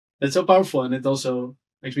That's so powerful, and it also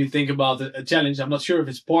makes me think about a challenge. I'm not sure if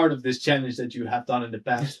it's part of this challenge that you have done in the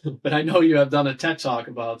past, but I know you have done a TED talk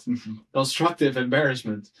about constructive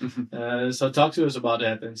embarrassment. So talk to us about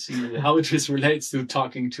that and see how it just relates to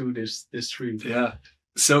talking to this tree. Yeah.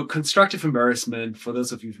 So constructive embarrassment, for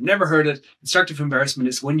those of you who've never heard it, constructive embarrassment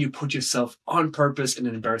is when you put yourself on purpose in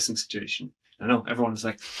an embarrassing situation. I know everyone is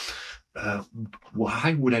like,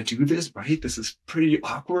 why would I do this? Right? This is pretty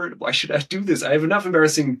awkward. Why should I do this? I have enough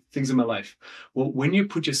embarrassing things in my life. Well, when you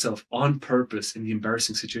put yourself on purpose in the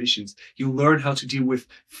embarrassing situations, you learn how to deal with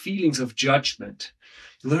feelings of judgment.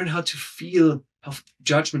 You learn how to feel how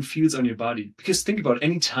judgment feels on your body. Because think about it,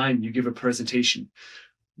 any time you give a presentation,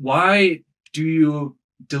 why do you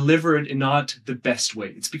deliver it in not the best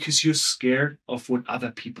way? It's because you're scared of what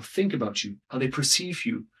other people think about you, how they perceive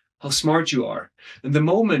you, how smart you are. And the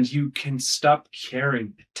moment you can stop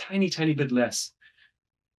caring a tiny, tiny bit less,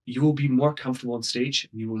 you will be more comfortable on stage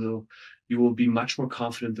and you will be much more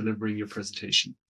confident delivering your presentation.